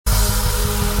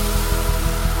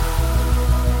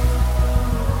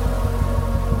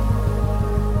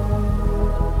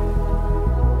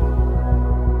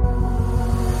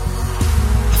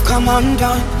I'm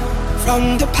undone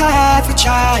from the path which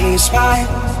I aspire.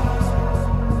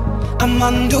 I'm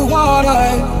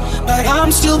underwater, but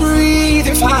I'm still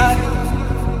breathing fine.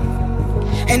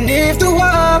 And if the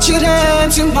world should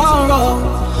end tomorrow,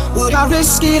 would I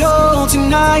risk it all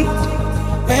tonight?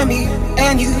 When me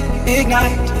and you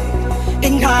ignite.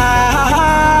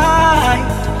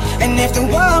 And if the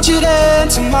world should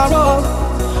end tomorrow,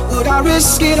 would I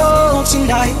risk it all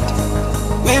tonight?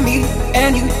 When me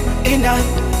and you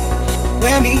ignite.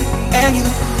 When me and you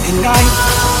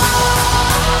ignite.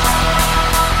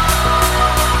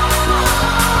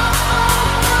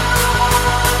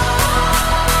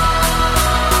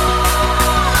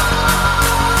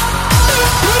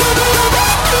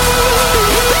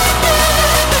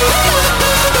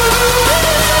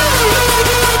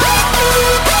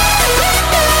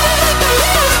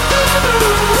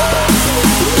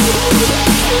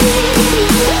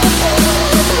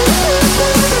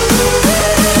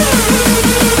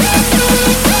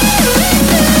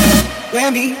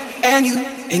 When me and you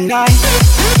ignite.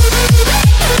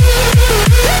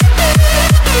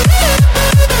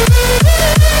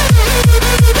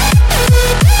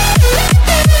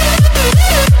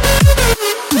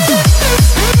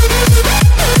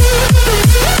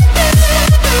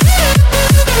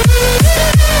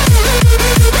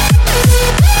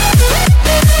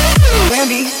 When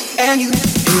me and you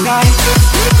ignite.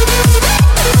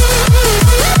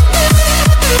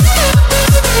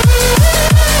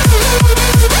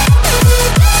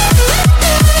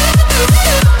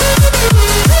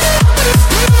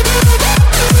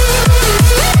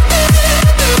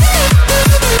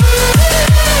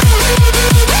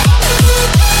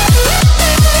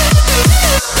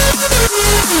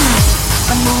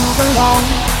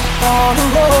 On the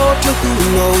road to who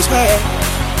knows where.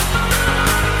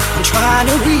 I'm trying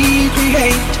to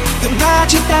recreate the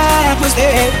magic that was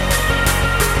there.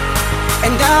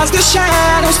 And as the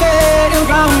shadows fade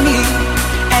around me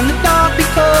and the dark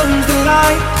becomes the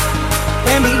light,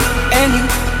 when me and you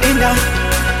ignite.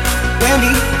 When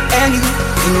me and you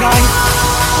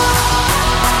ignite.